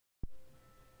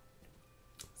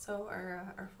So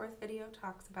our fourth video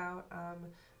talks about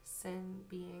sin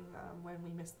being when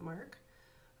we miss the mark,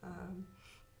 um,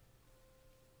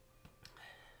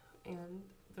 and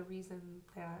the reason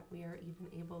that we are even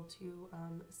able to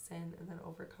sin and then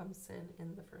overcome sin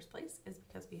in the first place is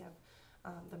because we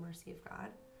have the mercy of God.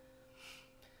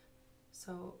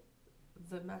 So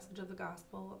the message of the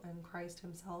gospel and Christ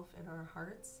himself in our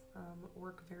hearts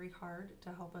work very hard to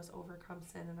help us overcome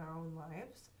sin in our own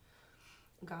lives.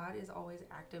 God is always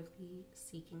actively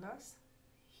seeking us.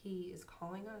 He is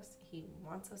calling us. He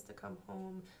wants us to come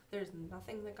home. There's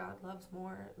nothing that God loves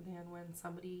more than when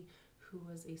somebody who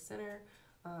was a sinner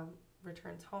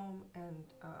returns home and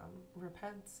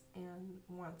repents and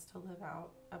wants to live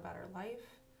out a better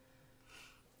life.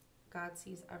 God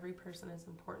sees every person as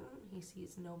important. He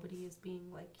sees nobody as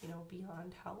being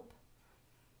beyond help.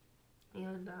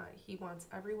 And he wants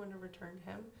everyone to return to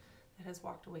him that has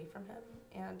walked away from him.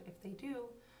 And if they do,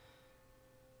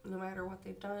 no matter what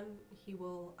they've done, he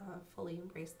will fully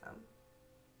embrace them.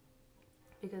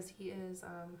 Because he is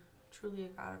truly a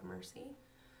God of mercy.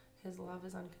 His love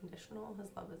is unconditional. His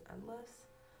love is endless.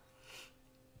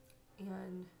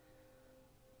 And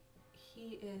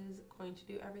he is going to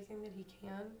do everything that he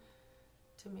can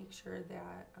to make sure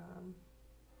that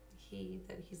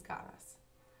he's got us.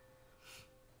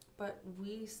 But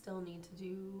we still need to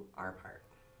do our part.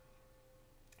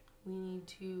 We need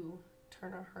to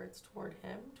turn our hearts toward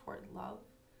him, toward love.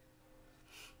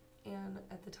 And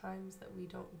at the times that we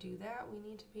don't do that, we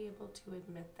need to be able to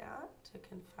admit that, to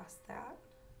confess that,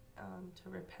 to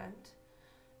repent.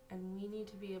 And we need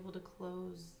to be able to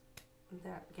close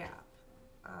that gap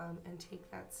and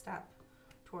take that step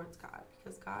towards God.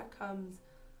 Because God comes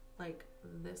like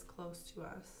this close to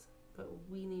us, but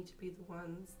we need to be the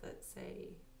ones that say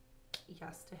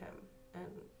yes to him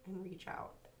and reach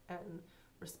out and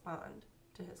respond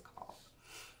to his call.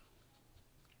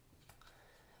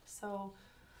 So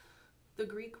the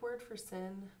Greek word for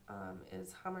sin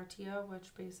is hamartia,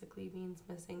 which basically means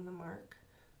missing the mark.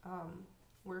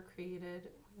 We're created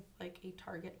with like a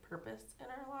target purpose in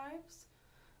our lives.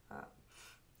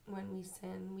 When we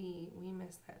sin, we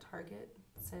miss that target.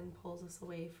 Sin pulls us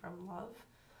away from love.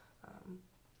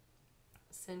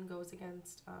 Sin goes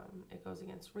against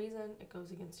reason. It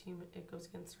goes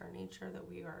against our nature that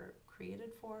we are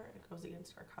created for. It goes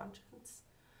against our conscience.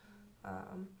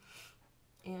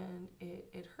 And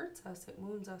it hurts us, it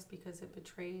wounds us because it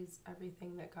betrays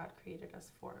everything that God created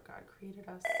us for. God created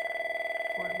us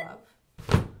for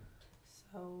love.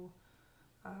 So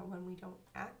when we don't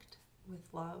act with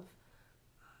love,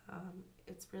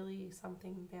 it's really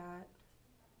something that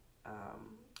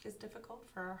is difficult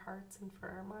for our hearts and for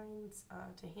our minds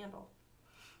to handle.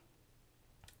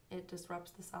 It disrupts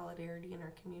the solidarity in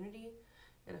our community.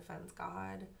 It offends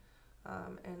God.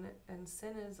 And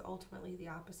sin is ultimately the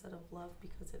opposite of love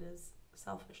because it is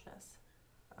selfishness.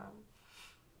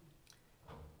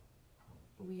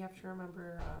 We have to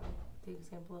remember the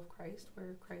example of Christ,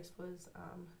 where Christ was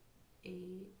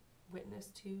a witness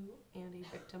to and a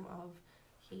victim of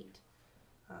hate.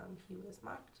 He was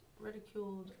mocked,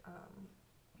 ridiculed.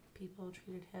 People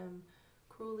treated him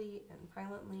cruelly and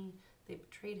violently. They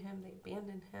betrayed him. They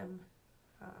abandoned him.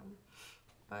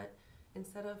 But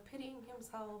instead of pitying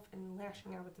himself and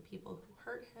lashing out at the people who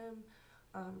hurt him,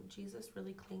 Jesus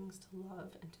really clings to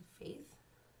love and to faith.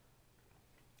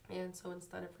 And so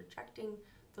instead of rejecting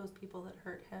those people that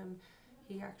hurt him,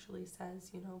 he actually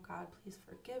says, God, please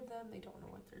forgive them. They don't know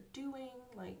what they're doing.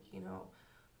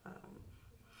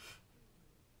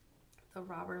 The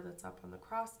robber that's up on the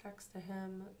cross next to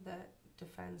him that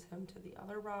defends him to the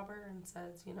other robber and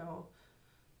says,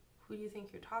 who do you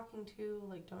think you're talking to?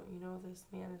 Don't you know this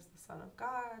man is the Son of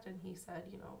God? And he said,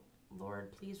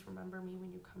 Lord, please remember me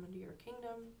when you come into your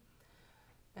kingdom.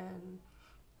 And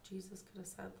Jesus could have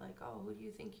said, oh, who do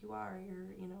you think you are?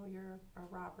 You're a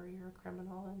robber, you're a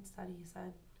criminal. Instead, he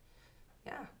said,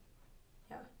 yeah,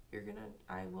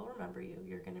 I will remember you.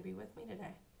 You're gonna be with me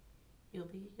today. You'll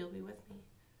be with me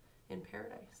in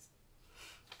paradise.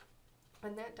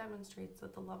 And that demonstrates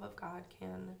that the love of God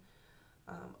can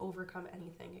overcome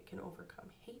anything. It can overcome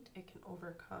hate. It can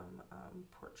overcome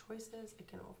poor choices.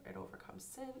 It overcomes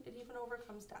sin. It even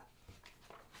overcomes death.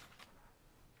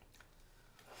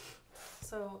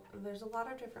 So there's a lot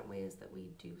of different ways that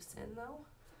we do sin, though.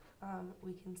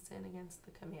 We can sin against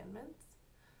the commandments.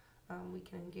 We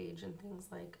can engage in things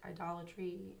like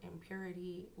idolatry,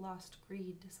 impurity, lust,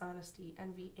 greed, dishonesty,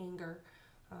 envy, anger,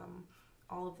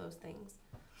 all of those things.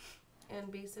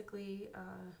 And basically,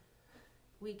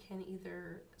 we can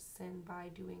either sin by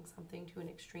doing something to an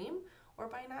extreme or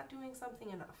by not doing something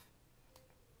enough.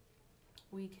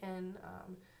 We can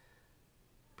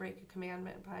break a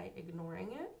commandment by ignoring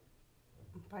it,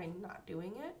 by not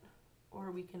doing it,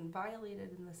 or we can violate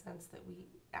it in the sense that we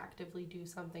actively do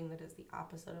something that is the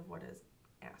opposite of what is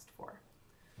asked for.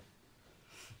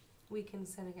 We can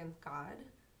sin against God.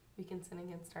 We can sin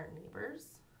against our neighbors.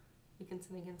 We can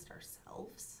sin against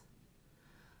ourselves.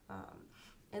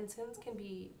 And sins can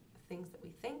be things that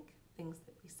we think, things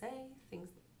that we say, things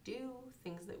that we do,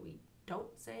 things that we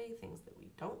don't say, things that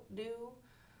we don't do.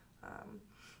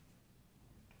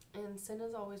 And sin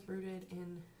is always rooted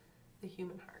in the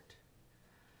human heart.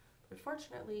 But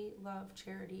fortunately, love,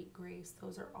 charity, grace,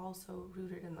 those are also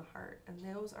rooted in the heart. And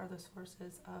those are the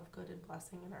sources of good and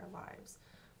blessing in our lives.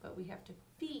 But we have to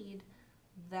feed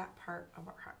that part of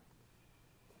our heart.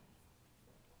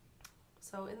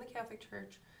 So in the Catholic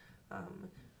Church,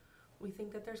 we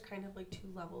think that there's kind of like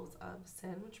two levels of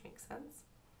sin, which makes sense.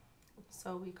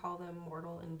 So we call them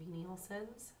mortal and venial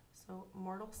sins. So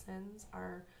mortal sins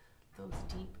are those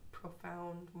deep,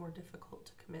 profound, more difficult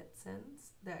to commit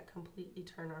sins that completely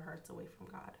turn our hearts away from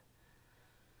God.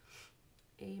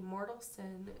 A mortal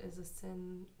sin is a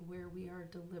sin where we are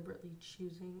deliberately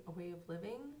choosing a way of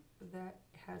living that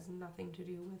has nothing to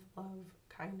do with love,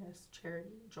 kindness,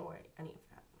 charity, joy, any of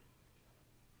that.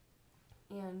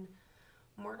 And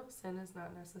mortal sin is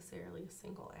not necessarily a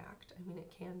single act. I mean, it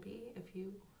can be if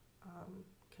you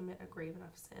commit a grave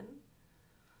enough sin.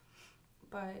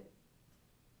 But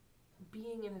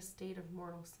being in a state of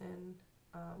mortal sin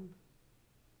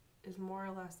is more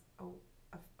or less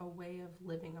a way of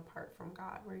living apart from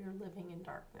God, where you're living in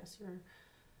darkness.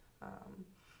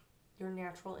 Your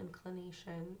natural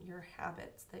inclination, your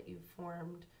habits that you've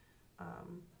formed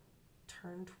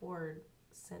turn toward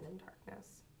sin and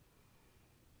darkness.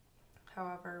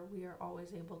 However, we are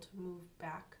always able to move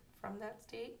back from that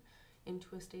state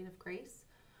into a state of grace.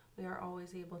 We are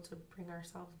always able to bring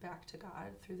ourselves back to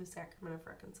God through the sacrament of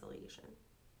reconciliation.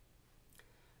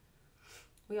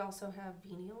 We also have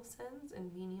venial sins, and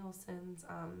venial sins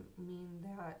mean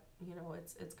that,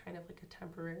 it's kind of like a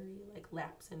temporary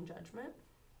lapse in judgment.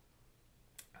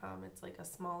 It's like a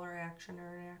smaller action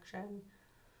or an action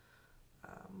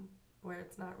where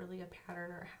it's not really a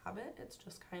pattern or a habit. It's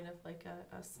just kind of like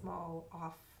a small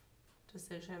off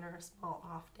decision or a small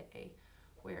off day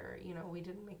where, we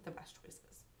didn't make the best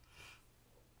choices.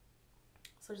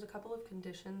 So there's a couple of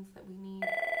conditions that we need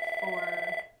for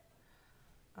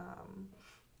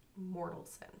mortal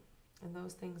sin. And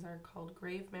those things are called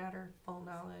grave matter, full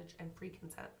knowledge, and free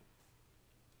consent.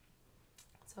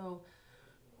 So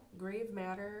grave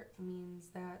matter means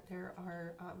that there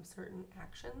are certain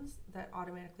actions that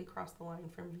automatically cross the line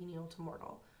from venial to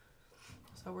mortal.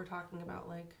 So we're talking about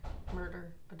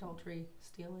murder, adultery,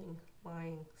 stealing,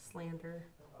 lying, slander,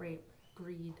 rape,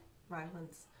 greed,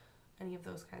 violence, any of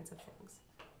those kinds of things.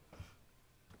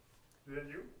 Then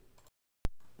you?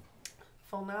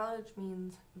 Full knowledge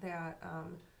means that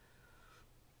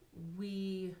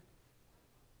we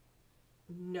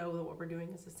know that what we're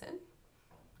doing is a sin,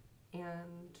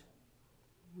 and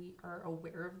we are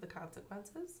aware of the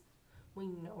consequences. We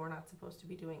know we're not supposed to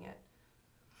be doing it.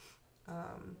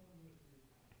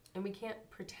 And we can't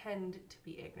pretend to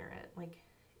be ignorant.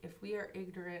 If we are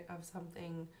ignorant of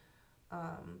something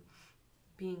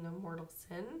being a mortal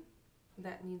sin,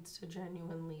 that needs to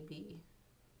genuinely be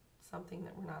something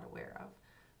that we're not aware of.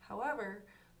 However,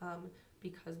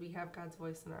 because we have God's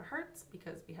voice in our hearts,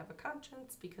 because we have a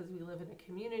conscience, because we live in a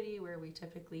community where we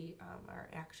typically, our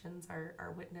actions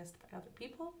are witnessed by other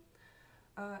people,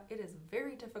 it is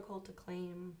very difficult to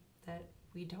claim that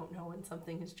we don't know when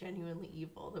something is genuinely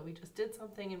evil, that we just did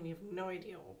something and we have no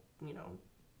idea,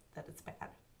 that it's bad.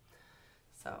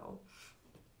 So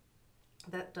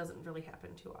that doesn't really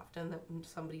happen too often, that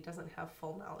somebody doesn't have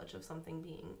full knowledge of something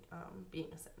being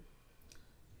a sin.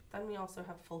 Then we also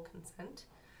have full consent,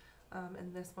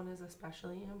 and this one is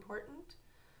especially important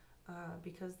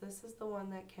because this is the one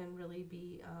that can really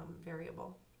be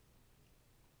variable.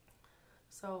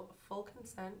 So full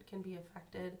consent can be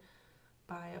affected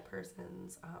by a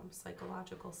person's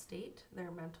psychological state,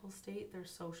 their mental state, their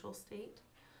social state,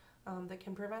 that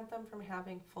can prevent them from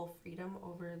having full freedom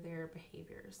over their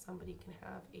behaviors. Somebody can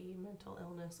have a mental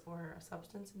illness or a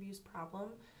substance abuse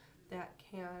problem that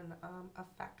can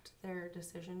affect their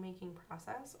decision-making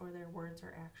process or their words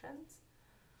or actions.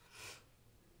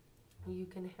 You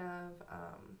can have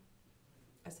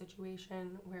a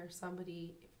situation where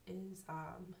somebody is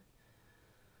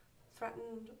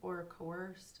threatened or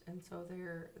coerced, and so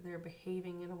they're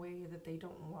behaving in a way that they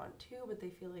don't want to, but they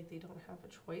feel like they don't have a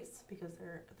choice because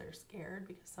they're scared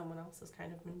because someone else is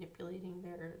kind of manipulating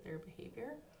their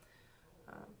behavior.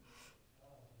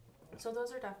 So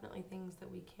those are definitely things that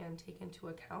we can take into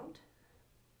account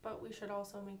But we should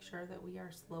also make sure that we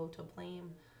are slow to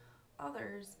blame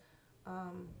others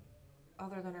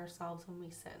other than ourselves when we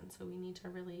sin. So we need to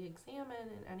really examine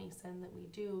in any sin that we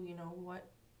do, what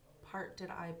part did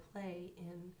I play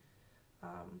in,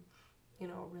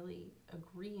 really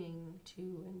agreeing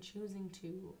to and choosing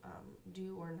to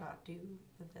do or not do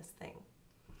this thing.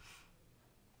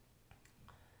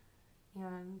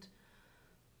 And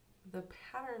the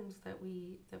patterns that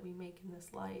we make in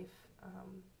this life,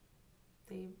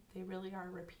 they really are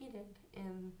repeated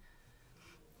in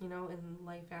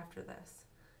life after this.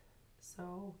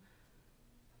 So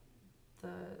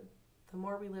the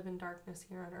more we live in darkness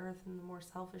here on earth and the more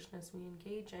selfishness we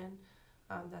engage in,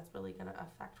 that's really going to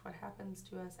affect what happens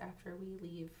to us after we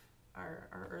leave our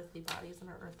earthly bodies and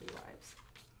our earthly lives.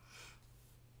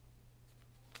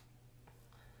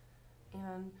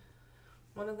 And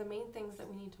one of the main things that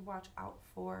we need to watch out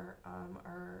for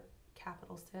are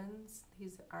capital sins.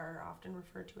 These are often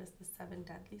referred to as the 7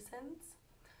 deadly sins.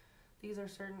 These are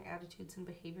certain attitudes and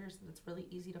behaviors that it's really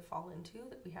easy to fall into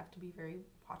that we have to be very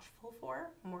watchful for,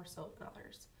 more so than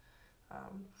others.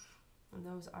 And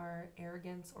those are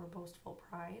arrogance or boastful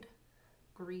pride,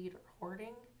 greed or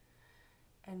hoarding,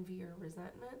 envy or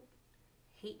resentment,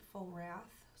 hateful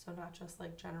wrath, so not just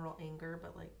like general anger,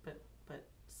 but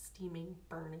steaming,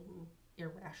 burning,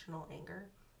 irrational anger,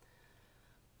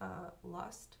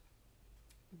 lust,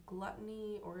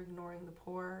 gluttony or ignoring the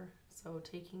poor, so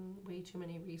taking way too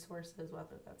many resources,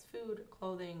 whether that's food,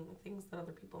 clothing, things that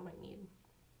other people might need.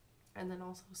 And then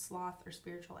also sloth or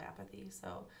spiritual apathy,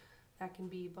 so that can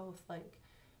be both like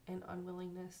an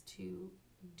unwillingness to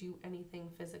do anything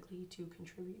physically to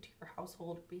contribute to your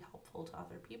household or be helpful to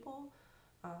other people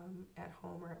at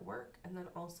home or at work, and then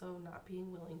also not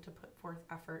being willing to put forth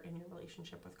effort in your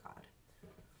relationship with God.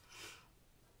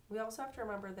 We also have to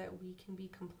remember that we can be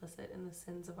complicit in the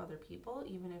sins of other people,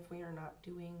 even if we are not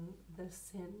doing the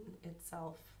sin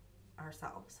itself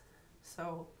ourselves.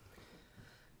 So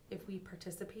if we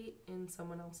participate in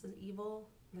someone else's evil,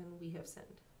 then we have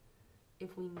sinned.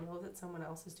 If we know that someone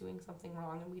else is doing something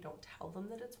wrong and we don't tell them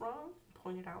that it's wrong,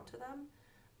 point it out to them,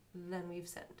 then we've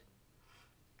sinned.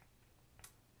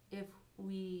 If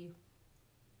we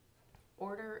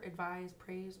order, advise,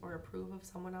 praise, or approve of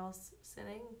someone else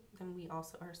sinning, then we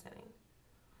also are sinning.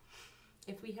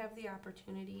 If we have the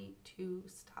opportunity to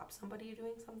stop somebody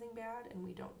doing something bad and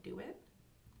we don't do it,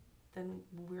 then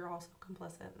we're also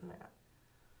complicit in that.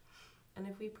 And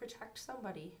if we protect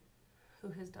somebody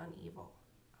who has done evil,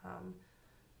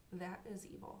 that is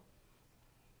evil.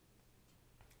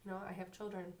 I have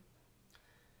children.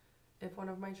 If one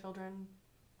of my children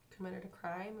committed a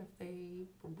crime, if they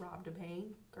robbed a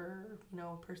bank or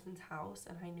a person's house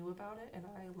and I knew about it and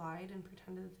I lied and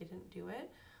pretended that they didn't do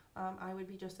it, I would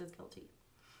be just as guilty.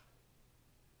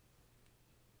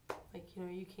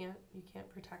 You can't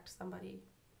protect somebody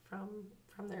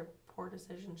from their poor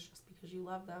decisions just because you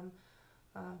love them,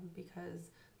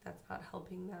 because that's not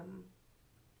helping them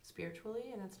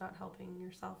spiritually, and it's not helping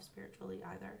yourself spiritually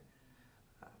either.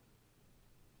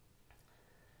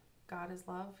 God is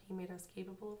love. He made us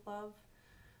capable of love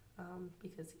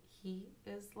because He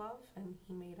is love and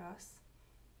He made us,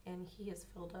 and He has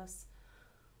filled us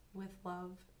with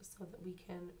love so that we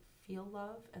can feel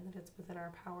love and that it's within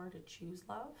our power to choose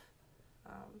love.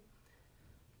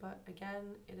 But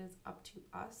again, it is up to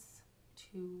us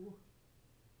to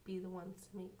be the ones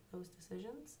to make those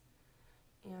decisions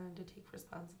and to take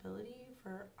responsibility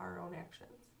for our own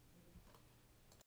actions.